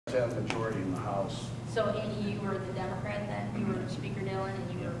Have majority in the House. So Andy, you were the Democrat then? You were Speaker Dillon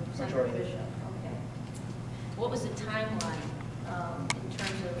and you were Senator Bishop? Okay. What was the timeline in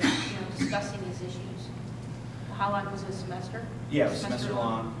terms of discussing these issues? How long was it, a semester? Yeah, it was semester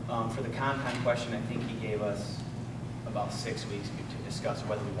long. For the con-con question, I think he gave us about 6 weeks to discuss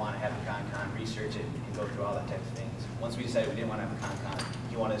whether we want to have the con-con, research it, and go through all that type of things. Once we decided we didn't want to have a con-con,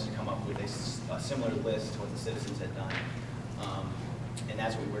 he wanted us to come up with a similar list to what the citizens had done. And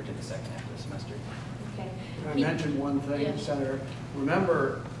that's what we worked in the second half of the semester. Okay. Can I mention one thing, yeah. Senator?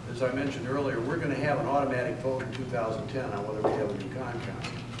 Remember, as I mentioned earlier, we're going to have an automatic vote in 2010 on whether we have a new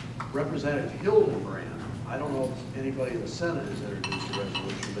con-con. Representative Hildenbrand, I don't know if anybody in the Senate has introduced a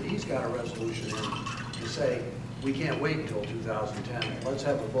resolution, but he's got a resolution in to say we can't wait until 2010. Let's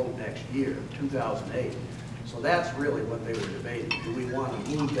have a vote next year, 2008. So that's really what they were debating. Do we want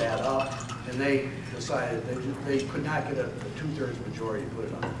to move that up? And they decided they could not get a two-thirds majority to put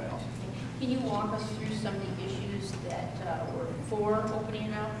it on the ballot. Can you walk us through some of the issues that were for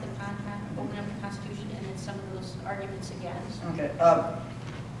opening up the Constitution, and then some of those arguments against? Okay.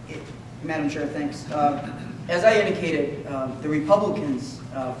 Madam Chair, thanks. As I indicated, the Republicans,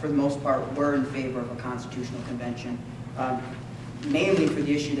 for the most part, were in favor of a constitutional convention, mainly for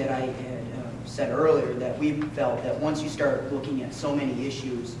the issue that I had said earlier, that we felt that once you start looking at so many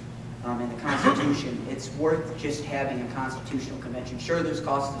issues in the Constitution, it's worth just having a constitutional convention. Sure, there's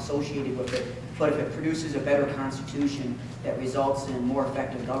costs associated with it, but if it produces a better Constitution that results in more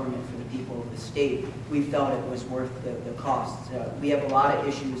effective government for the people of the state, we felt it was worth the costs. We have a lot of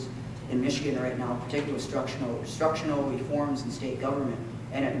issues in Michigan right now, particularly structural reforms in state government,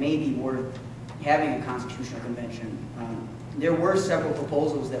 and it may be worth having a constitutional convention. There were several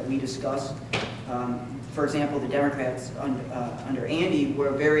proposals that we discussed. For example, the Democrats under Andy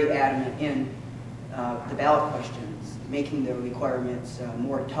were very adamant in the ballot questions, making the requirements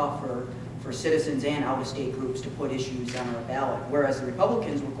more tougher for citizens and out-of-state groups to put issues on our ballot, whereas the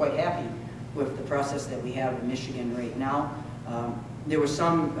Republicans were quite happy with the process that we have in Michigan right now. There was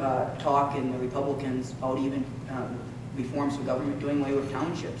some talk in the Republicans about even reforms of government doing away with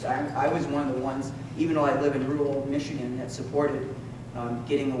townships. I was one of the ones, even though I live in rural Michigan, that supported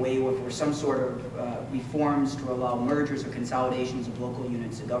getting away with or some sort of reforms to allow mergers or consolidations of local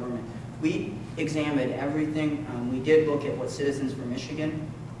units of government. We examined everything. We did look at what Citizens for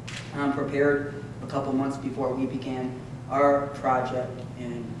Michigan prepared a couple months before we began our project.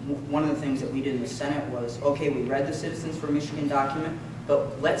 And one of the things that we did in the Senate was, okay, we read the Citizens for Michigan document,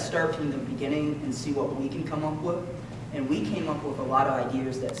 but let's start from the beginning and see what we can come up with. And we came up with a lot of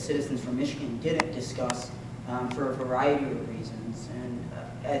ideas that Citizens for Michigan didn't discuss for a variety of reasons. And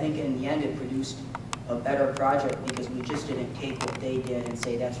I think in the end it produced a better project because we just didn't take what they did and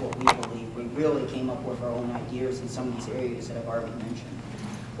say that's what we believe. We really came up with our own ideas in some of these areas that I've already mentioned.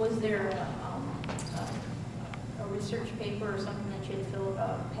 Was there a research paper or something that you had to fill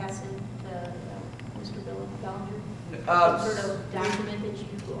passing Mr. Bellinger? Some sort of document that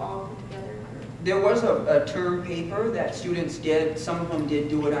you all put together? There was a term paper that students did. Some of them did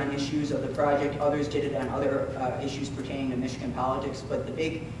do it on issues of the project. Others did it on other issues pertaining to Michigan politics. But the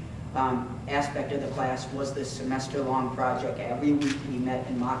big aspect of the class was this semester-long project. Every week we met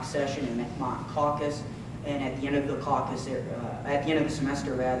in mock session and mock caucus. And at the end of the caucus, at the end of the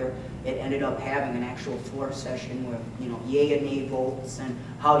semester rather, it ended up having an actual floor session with, yay and nay votes and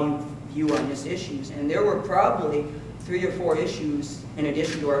how do you view on these issues. And there were probably 3 or 4 issues in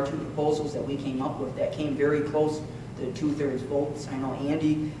addition to our 2 proposals that we came up with that came very close to 2/3 votes. I know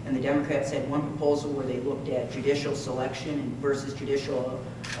Andy and the Democrats had one proposal where they looked at judicial selection versus judicial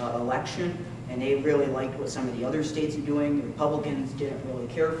election, and they really liked what some of the other states are doing. The Republicans didn't really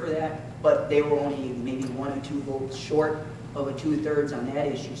care for that, but they were only maybe 1 or 2 votes short of a 2/3 on that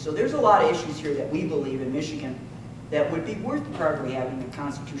issue. So there's a lot of issues here that we believe in Michigan that would be worth probably having a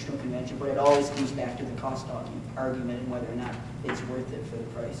constitutional convention, but it always comes back to the cost argument and whether or not it's worth it for the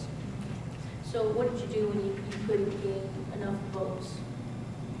price. So what did you do when you couldn't gain enough votes?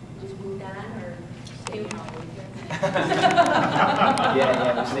 Just moved on or stayed all weekend?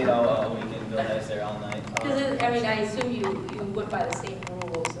 Yeah, we stayed all weekend. Bill had us there all night. I assume you went by the same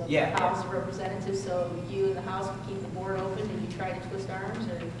rules of the House of Representatives, so you and the House could keep the board open. Did you try to twist arms?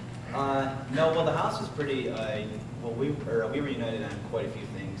 Or? No, well, the House was pretty, we were united on quite a few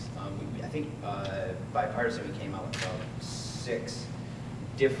things. I think bipartisan, we came out with about 6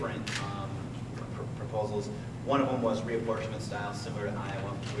 different proposals. One of them was reapportionment style, similar to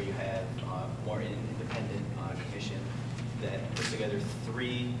Iowa, where you have more independent commission that puts together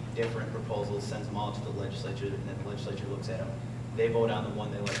 3 different proposals, sends them all to the legislature, and then the legislature looks at them. They vote on the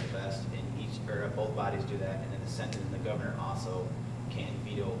one they like the best, and both bodies do that, and then the Senate and the governor also can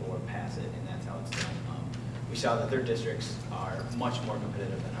veto to pass it, and that's how it's done. We saw that their districts are much more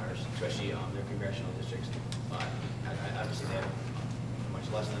competitive than ours, especially their congressional districts. Obviously, they have much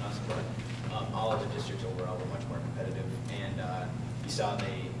less than us, but all of the districts overall were much more competitive, and you saw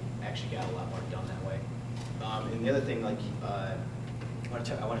they actually got a lot more done that way. And the other thing, like I want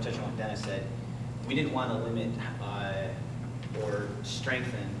to touch on what Dennis said. We didn't want to limit or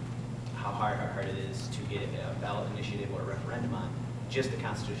strengthen how hard it is to get a ballot initiative or a referendum on just the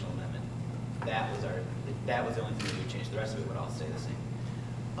constitutional amendment. That was the only thing that would change. The rest of it would all stay the same.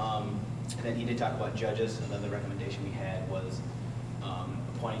 And then he did talk about judges, and then the recommendation we had was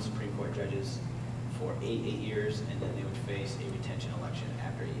appointing Supreme Court judges for 8 years, and then they would face a retention election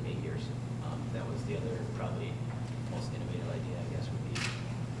after 8 years. That was the other probably most innovative idea, I guess, would be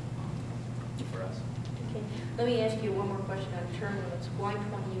for us. Okay, let me ask you one more question on term limits. Why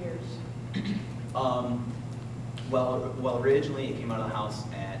 20 years? Well, originally it came out of the House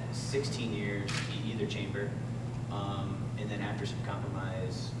at 16 years, either chamber, and then after some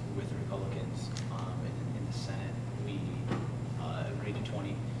compromise with the Republicans in the Senate, we agreed to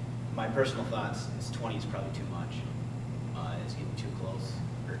 20. My personal thoughts is 20 is probably too much. It's getting too close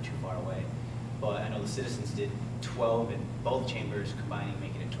or too far away. But I know the citizens did 12 in both chambers, combining,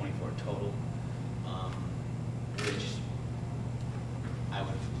 making it 24 total, which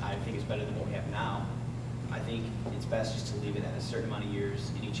I think is better than what we have now. I think it's best just to leave it at a certain amount of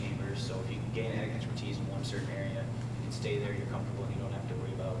years in each chamber. So if you can gain expertise in one certain area, you can stay there, you're comfortable, and you don't have to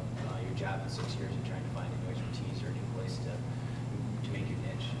worry about your job in 6 years and trying to find a new expertise or a new place to make your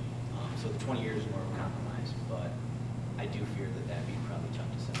niche. So the 20 years is more of a compromise, but I do fear that that'd be probably tough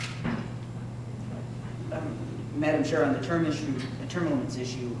to sell. Madam Chair, on the term limits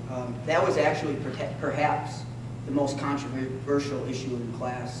issue, that was actually perhaps the most controversial issue in the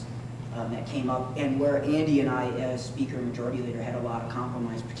class that came up, and where Andy and I, as Speaker and Majority Leader, had a lot of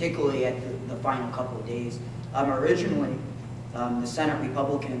compromise, particularly at the final couple of days. Originally, the Senate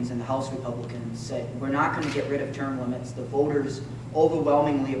Republicans and the House Republicans said, we're not going to get rid of term limits. The voters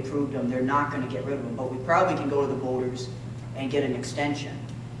overwhelmingly approved them. They're not going to get rid of them, but we probably can go to the voters and get an extension.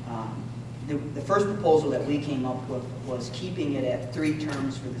 The first proposal that we came up with was keeping it at 3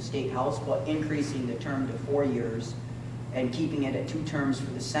 terms for the State House, but increasing the term to 4 years, and keeping it at 2 terms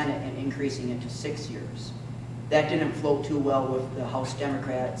for the Senate and increasing it to 6 years. That didn't float too well with the House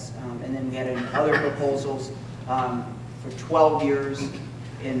Democrats, and then we had other proposals for 12 years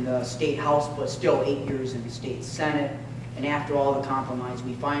in the State House, but still 8 years in the State Senate. And after all the compromise,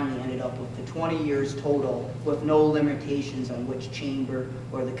 we finally ended up with the 20 years total with no limitations on which chamber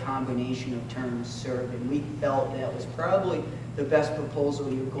or the combination of terms served. And we felt that was probably the best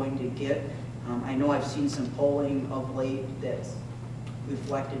proposal you're going to get. I know I've seen some polling of late that's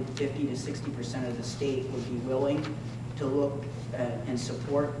reflected 50 to 60% of the state would be willing to look and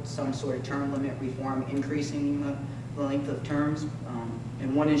support some sort of term limit reform, increasing the length of terms.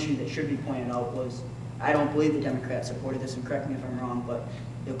 And one issue that should be pointed out was, I don't believe the Democrats supported this, and correct me if I'm wrong, but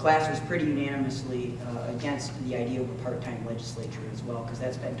the class was pretty unanimously against the idea of a part-time legislature as well, because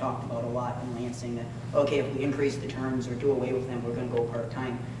that's been talked about a lot in Lansing, that, okay, if we increase the terms or do away with them, we're going to go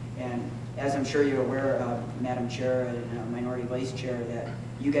part-time. And as I'm sure you're aware, Madam Chair and Minority Vice Chair, that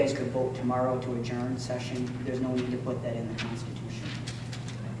you guys could vote tomorrow to adjourn session. There's no need to put that in the Constitution.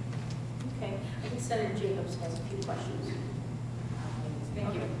 Okay, I think Senator Jacobs has a few questions.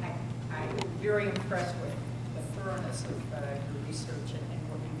 Thank you. I'm very impressed with the thoroughness of your research and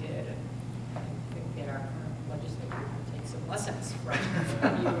what you did. And I think that our current legislature will take some lessons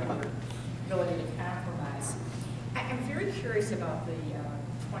from you and your ability to compromise. I'm very curious about the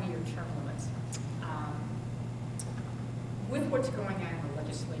 20-year term limits. With what's going on in the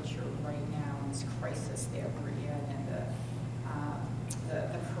legislature right now, and this crisis that we're in, and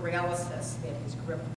the paralysis that has gripped